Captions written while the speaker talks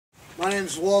My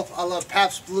name's Wolf. I love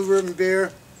Pabst Blue Ribbon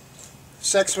beer,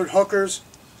 sex with hookers,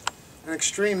 and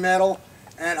extreme metal,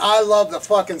 and I love the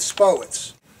fucking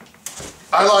Spo-its.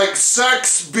 I like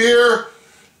sex, beer,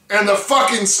 and the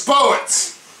fucking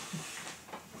Spo-its.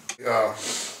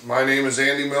 My name is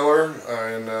Andy Miller,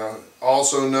 and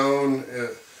also known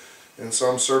in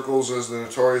some circles as the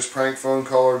notorious prank phone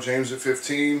caller James at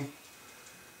 15.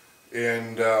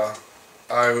 And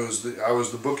I was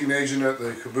the booking agent at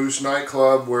the Caboose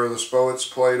nightclub where the Spo-its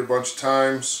played a bunch of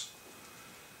times.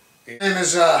 My name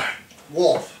is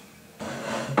Wolf.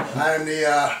 I'm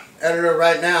the editor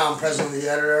right now. I'm presently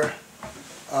the editor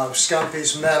of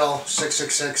Piece Metal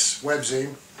 666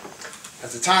 webzine.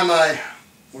 At the time I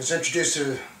was introduced to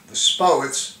the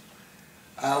Spo-its,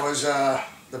 I was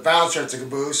the bouncer at the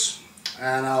Caboose,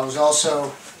 and I was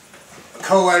also a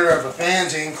co-editor of a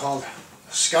fanzine called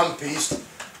Piece,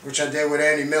 which I did with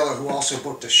Andy Miller, who also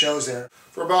booked the shows there.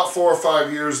 For about 4 or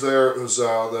 5 years there, it was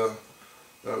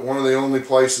one of the only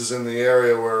places in the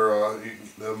area where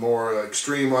the more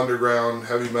extreme underground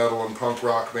heavy metal and punk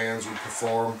rock bands would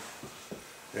perform.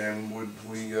 And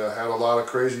we had a lot of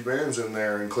crazy bands in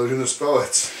there, including the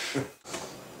Spo-its.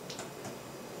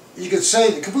 You could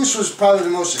say the Caboose was probably the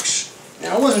most,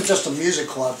 it wasn't just a music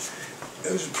club.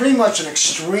 It was pretty much an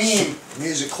extreme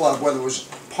music club, whether it was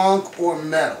punk or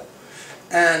metal.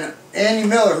 And Andy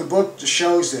Miller, who booked the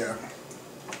shows there,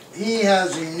 he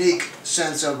has a unique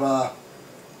sense of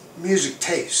music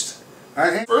taste.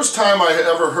 Right? First time I had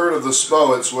ever heard of the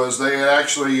Spo-its was they had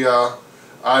actually, I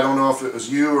don't know if it was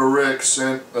you or Rick,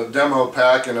 sent a demo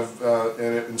pack, and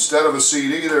instead of a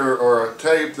CD or a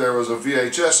tape, there was a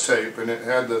VHS tape, and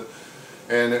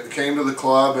it came to the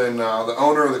club, and the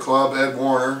owner of the club, Ed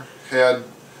Warner,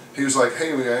 he was like,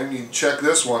 "Hey man, you check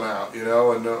this one out," you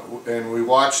know, and we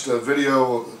watched a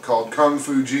video called Kung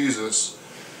Fu Jesus,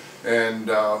 and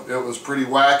it was pretty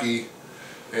wacky,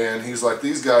 and he's like,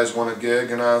 "These guys want a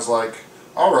gig," and I was like,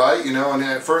 "All right," you know, and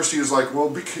at first he was like, "Well,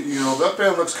 that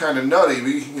band looks kind of nutty,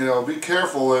 be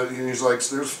careful," and he's like,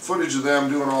 "There's footage of them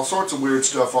doing all sorts of weird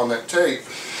stuff on that tape."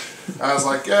 I was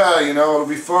like, "Yeah, it'll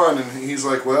be fun," and he's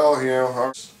like, "Well,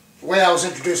 The way I was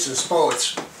introduced to the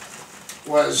Spo-its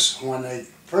was when they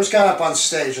first got up on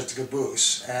stage at the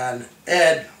Caboose, and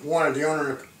Ed Warner, the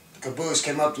owner of the Caboose,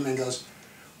 came up to me and goes,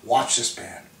 "Watch this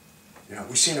band.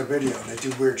 We've seen a video and they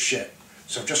do weird shit,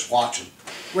 so just watch them."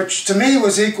 Which to me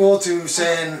was equal to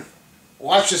saying,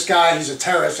 "Watch this guy, he's a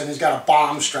terrorist and he's got a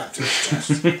bomb strapped to his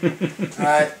chest."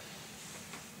 Alright?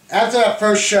 After that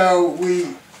first show,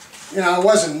 it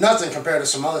wasn't nothing compared to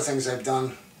some other things they've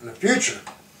done in the future.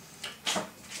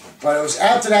 But it was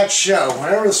after that show,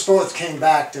 whenever the Spo-its came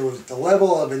back, there was the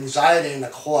level of anxiety in the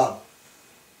club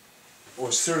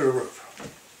was through the roof.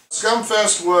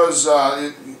 Scumfest was,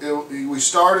 we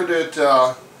started it,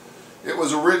 it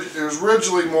was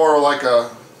originally more like a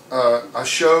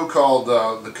show called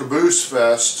the Caboose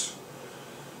Fest,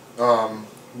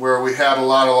 where we had a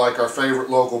lot of like our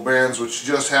favorite local bands, which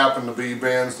just happened to be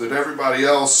bands that everybody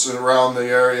else around the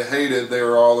area hated. They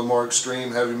were all the more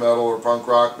extreme heavy metal or punk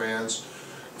rock bands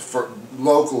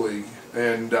locally,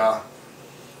 and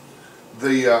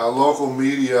the local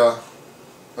media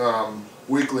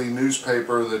weekly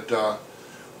newspaper that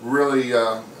really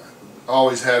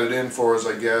always had it in for us,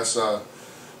 I guess,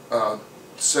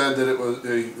 said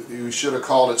that we should have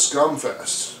called it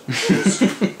Scumfest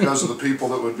because of the people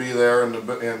that would be there and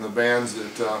the bands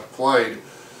that played.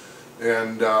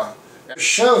 And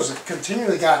shows that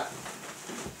continually got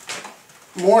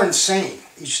more insane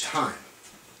each time.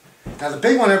 Now the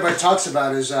big one everybody talks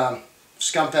about is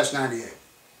Scumfest 98.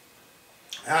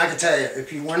 And I can tell you,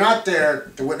 if you were not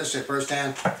there to witness it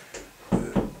firsthand,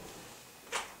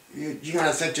 you're going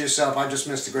to think to yourself, "I just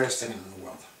missed the greatest thing in the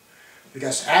world."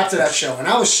 Because after that show, and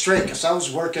I was straight because I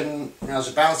was working, I was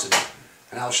a bouncer,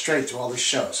 and I was straight to all these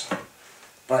shows.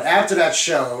 But after that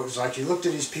show, it was like you looked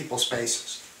at these people's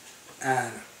faces,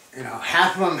 and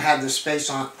half of them had this face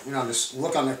on, this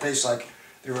look on their face like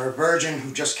they were a virgin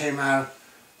who just came out of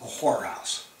a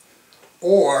whorehouse,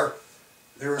 or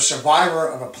they were a survivor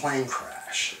of a plane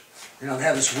crash. They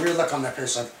had this weird look on their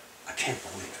face like, "I can't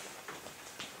believe it.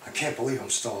 I can't believe I'm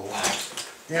still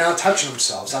alive." Touching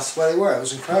themselves. That's the way they were. It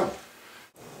was incredible.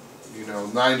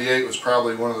 98 was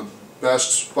probably one of the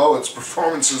best Spo-its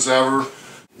performances ever.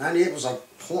 98 was like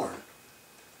porn.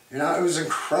 It was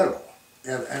incredible.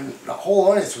 And the whole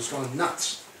audience was going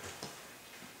nuts.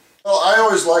 Well, I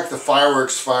always like the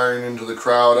fireworks firing into the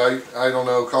crowd. I don't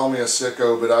know, call me a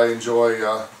sicko, but I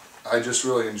just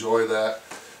really enjoy that.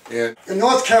 And in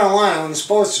North Carolina, when the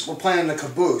Spo-its were playing the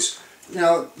Caboose,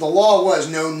 the law was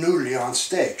no nudity on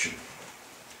stage.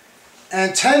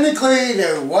 And technically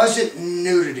there wasn't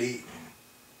nudity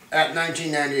at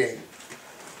 1998.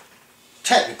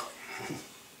 Technically.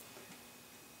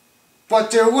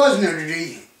 But there was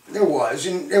nudity. There was.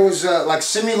 And it was like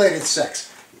simulated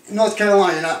sex. In North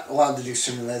Carolina, you're not allowed to do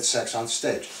simulated sex on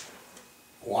stage.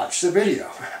 Watch the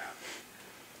video.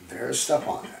 There's stuff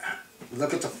on there.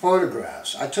 Look at the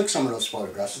photographs. I took some of those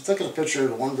photographs. I took a picture of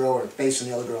the one girl with her face and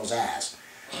the other girl's ass.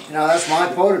 You know, that's my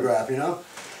photograph, you know.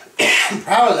 I'm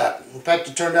proud of that. In fact,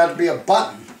 it turned out to be a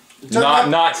button.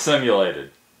 Not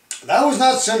simulated. That was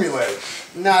not simulated.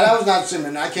 No, that was not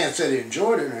simulated. I can't say they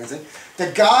enjoyed it or anything.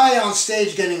 The guy on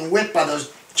stage getting whipped by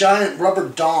those giant rubber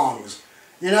dongs.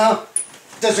 You know,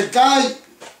 there's a guy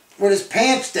with his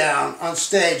pants down on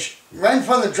stage, right in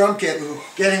front of the drum kit,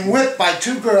 getting whipped by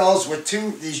two girls with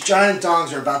these giant dongs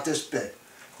that are about this big.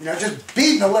 You know, just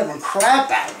beating the living crap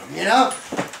out of them, you know?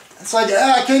 It's like,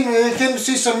 I came to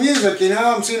see some music, you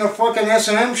know? I'm seeing a fucking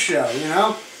S&M show, you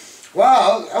know?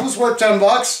 Wow, I was worth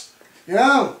 $10, you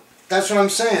know? That's what I'm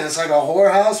saying. It's like a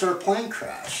whorehouse or a plane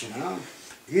crash, you know?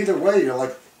 Either way, you're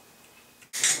like...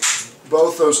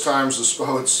 Both those times the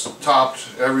Spo-its topped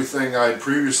everything I'd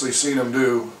previously seen them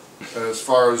do as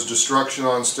far as destruction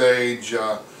on stage,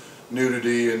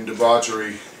 nudity and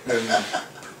debauchery, and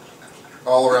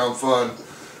all around fun.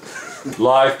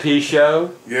 Live P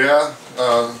show? Yeah,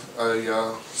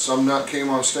 some nut came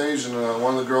on stage and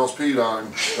one of the girls peed on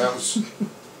him.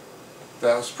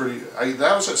 That was pretty.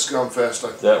 That was at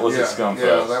Scumfest. That was at Scumfest.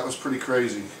 Yeah, that was pretty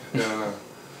crazy.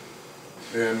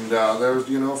 And there was,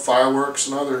 you know, fireworks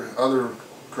and other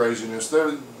craziness.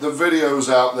 The video's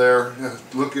out there. Yeah,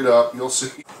 look it up. You'll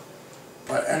see.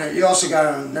 And you also got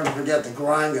to never forget the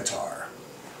grind guitar.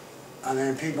 I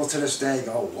mean, people to this day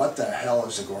go, "What the hell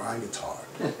is a grind guitar?"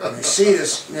 And they see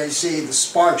this, they see the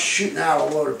sparks shooting out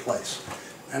all over the place.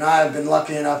 And I've been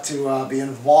lucky enough to be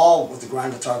involved with the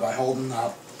grind guitar by holding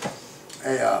up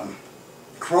a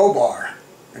crowbar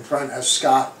in front as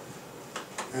Scott,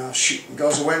 you know,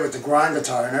 goes away with the grind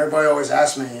guitar. And everybody always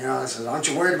asks me, you know, I says, "Aren't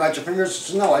you worried about your fingers?" I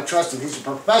says, "No, I trust him. He's a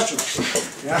professional."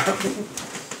 You know?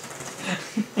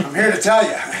 I'm here to tell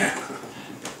you.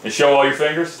 And show all your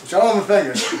fingers? Show all my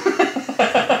fingers.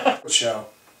 Show.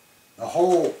 The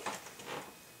whole,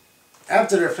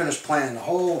 after they're finished playing, the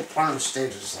whole front of the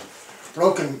stage is like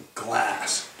broken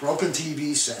glass, broken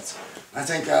TV sets. I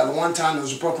think the one time there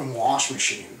was a broken wash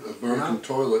machine. A broken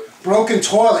toilet. Broken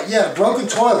toilet, yeah, the broken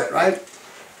toilet, right?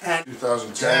 And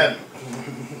 2010.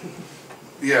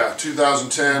 Yeah,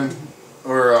 2010,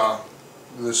 or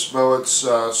the Spo-its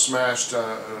smashed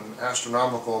an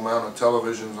astronomical amount of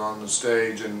televisions on the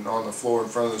stage and on the floor in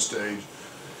front of the stage,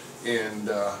 and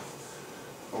a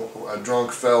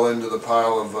drunk fell into the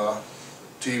pile of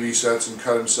TV sets and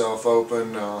cut himself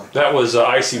open. That was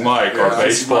Icy Mike, our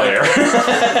bass player.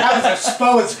 that was a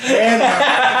Spo-its band.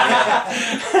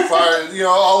 Fire, you know,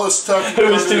 all this stuff.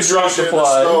 Who was too drunk to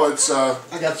play? Spo-its, I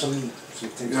got some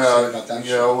things to say about that.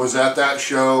 You know, was at that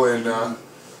show, and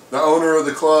the owner of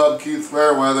the club, Keith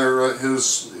Fairweather,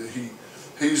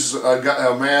 he's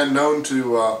a man known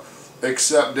to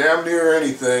accept damn near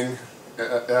anything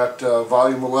at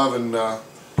Volume 11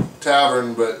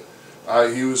 Tavern, but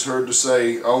he was heard to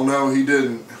say, "Oh no, he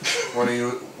didn't," when he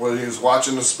was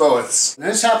watching the Spo-its. And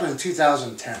this happened in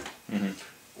 2010,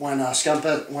 when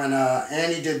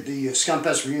Andy did the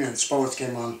Scumfest reunion. Spo-its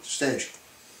came on stage.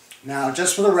 Now,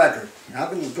 just for the record,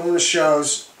 I've been going to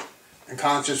shows and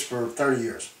concerts for 30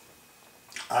 years.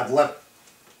 I've left,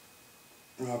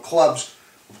 you know, clubs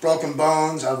with broken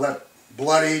bones. I've left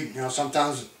bloodied, you know,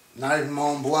 sometimes not even my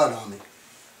own blood on me.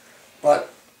 But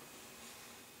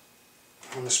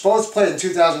when the Spo-its played in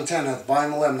 2010 at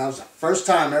Volume 11, that was the first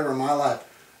time ever in my life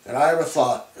that I ever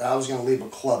thought that I was going to leave a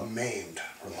club maimed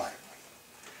for life.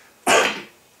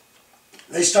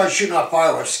 They started shooting off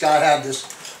fireworks. Scott had this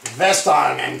vest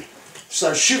on and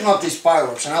started shooting off these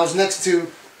fireworks. And I was next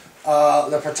to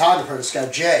the photographer, this guy,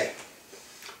 Jay.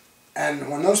 And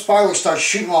when those fireworks started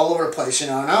shooting all over the place, you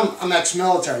know, and I'm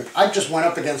ex-military, I just went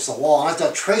up against the wall, and I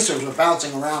thought tracers were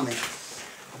bouncing around me.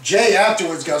 Jay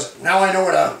afterwards goes, "Now I know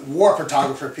what a war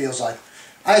photographer feels like."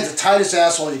 I had the tightest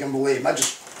asshole you can believe. I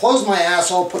just closed my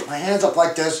asshole, put my hands up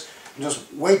like this, and just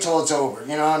wait till it's over,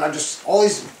 you know, and I just, all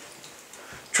these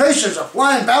tracers are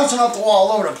flying, bouncing off the wall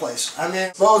all over the place. I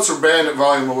mean... Spo-its are banned at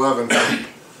Volume 11,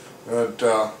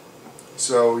 but,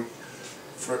 so,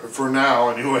 for now,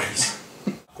 anyways.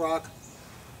 Rock.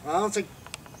 I don't think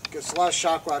it's a lot of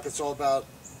shock rock. It's all about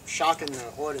shocking the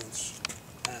audience,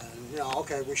 and you know,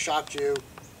 okay, we shocked you,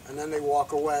 and then they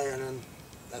walk away, and then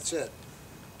that's it.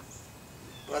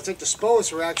 But I think the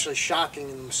Spo-its were actually shocking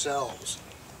themselves.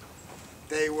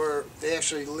 They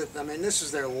actually lived. I mean, this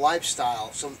is their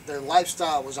lifestyle. So their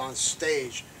lifestyle was on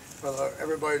stage for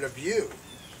everybody to view.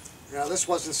 You know, this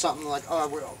wasn't something like, oh,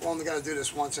 we're only going to do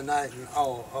this once a night, and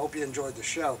oh, I hope you enjoyed the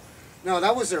show. No,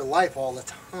 that was their life all the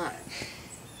time.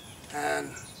 And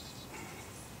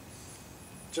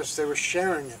just they were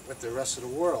sharing it with the rest of the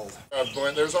world.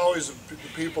 There's always the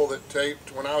people that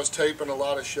taped. When I was taping a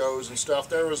lot of shows and stuff,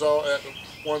 there was at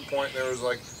one point there was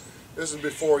like, this is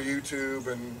before YouTube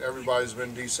and everybody's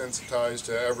been desensitized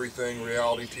to everything,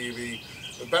 reality TV.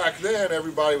 But back then,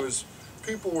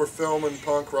 people were filming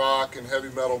punk rock and heavy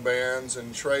metal bands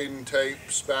and trading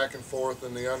tapes back and forth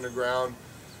in the underground.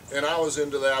 And I was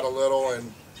into that a little,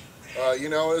 and you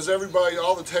know, as everybody,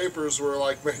 all the tapers were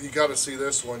like, man, you got to see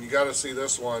this one, you got to see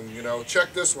this one, you know,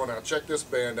 check this one out, check this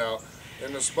band out.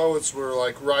 And the Spo-its were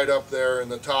like right up there in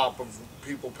the top of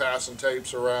people passing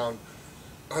tapes around.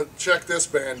 Check this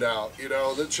band out, you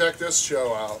know, check this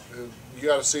show out, you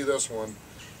got to see this one.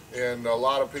 And a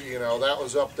lot of people, you know, that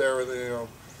was up there with, you know,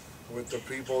 with the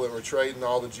people that were trading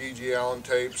all the G.G. Allen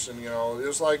tapes. And, you know, it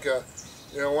was like you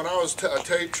know, when I was a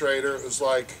tape trader, it was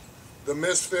like the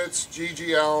Misfits,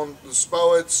 G.G. Allen, the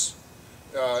Spo-its,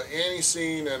 Annie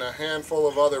Scene, and a handful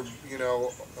of other, you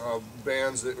know,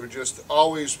 bands that were just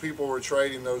always, people were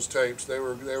trading those tapes. The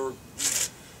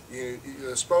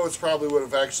Spo-its probably would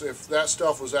have actually, if that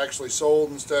stuff was actually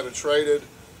sold instead of traded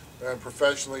and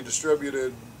professionally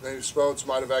distributed, maybe Spo-its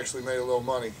might have actually made a little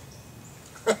money.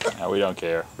 No, we don't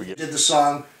care. We Did the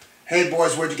song, "Hey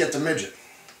Boys, Where'd You Get the Midget?"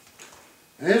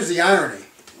 And here's the irony.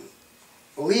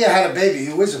 Leah had a baby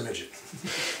who is a midget.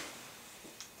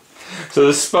 So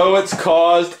the Spo-its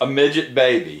caused a midget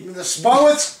baby. The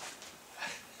Spo-its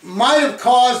might have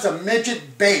caused a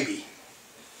midget baby.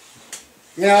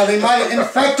 You know, they might have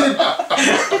infected,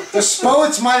 the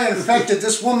Spo-its might have infected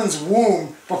this woman's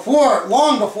womb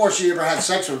long before she ever had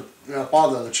sex with the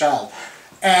father of the child.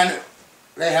 And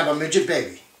they have a midget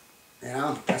baby. You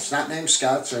know, it's not named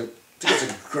Scott, so I think it's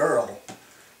a girl.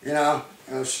 You know,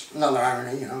 it's another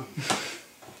irony, you know.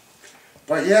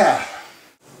 But yeah,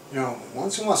 you know,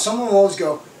 once in a while, someone will always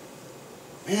go,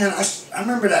 man, I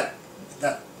remember that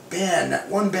band, that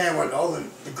one band with all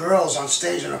the girls on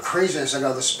stage and the craziness. I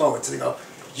go, the Spo-its. And they go,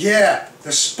 yeah, the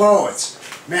Spo-its.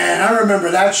 Man, I remember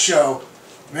that show.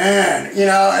 Man, you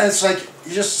know, and it's like,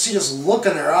 you just see this look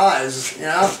in their eyes, you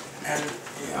know, and,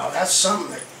 you know, that's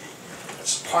something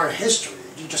that's part of history.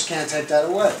 You just can't take that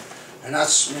away. And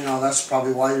that's, you know, that's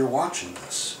probably why you're watching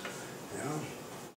this.